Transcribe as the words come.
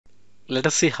Let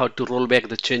us see how to roll back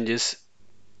the changes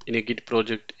in a Git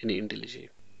project in IntelliJ.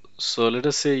 So let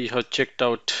us say you have checked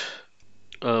out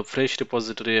a fresh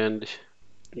repository and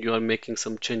you are making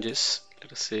some changes.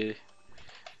 Let us say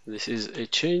this is a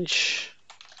change.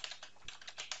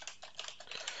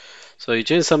 So you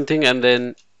change something and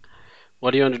then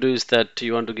what you want to do is that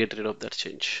you want to get rid of that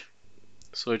change.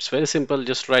 So it's very simple,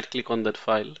 just right click on that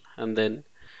file and then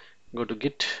go to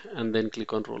Git and then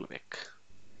click on rollback.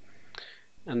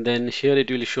 And then here it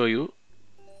will show you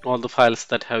all the files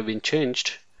that have been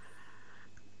changed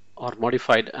or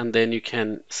modified, and then you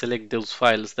can select those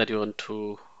files that you want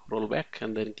to roll back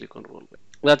and then click on rollback.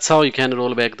 That's how you can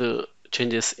roll back the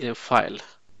changes in a file.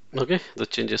 Okay, the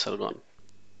changes are gone.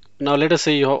 Now let us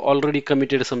say you have already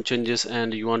committed some changes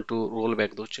and you want to roll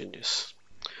back those changes.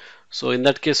 So in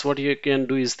that case, what you can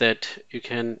do is that you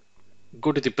can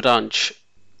go to the branch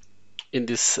in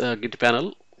this Git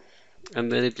panel,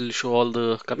 and then it will show all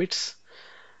the commits,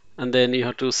 and then you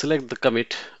have to select the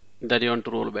commit that you want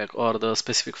to roll back, or the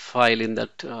specific file in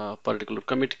that particular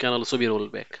commit can also be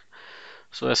rolled back.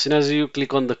 So as soon as you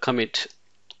click on the commit,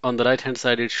 on the right hand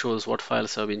side it shows what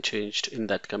files have been changed in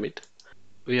that commit.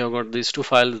 We have got these two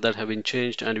files that have been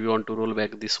changed and we want to roll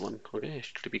back this one. Okay,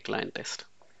 HTTP client test.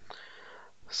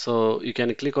 So you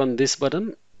can click on this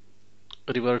button,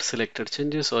 revert selected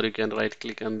changes, or you can right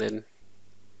click and then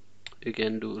you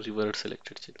can do revert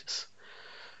selected changes.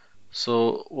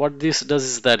 So what this does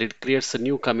is that it creates a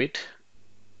new commit,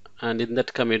 and in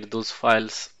that commit those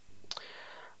files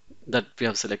that we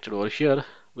have selected over here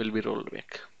will be rolled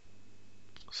back.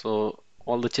 So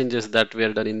all the changes that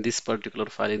were done in this particular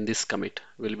file in this commit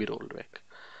will be rolled back.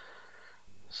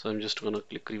 So I'm just going to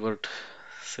click revert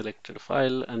selected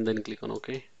file and then click on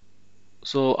OK.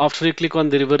 So after you click on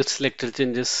the revert selected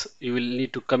changes, you will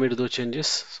need to commit those changes.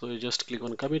 So you just click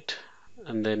on commit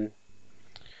and then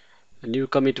a new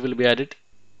commit will be added.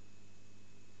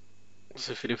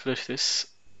 So if you refresh this,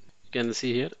 you can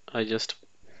see here I just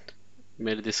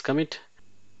made this commit.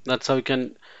 That's how you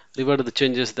can revert the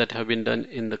changes that have been done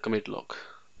in the commit log.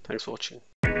 Thanks for watching.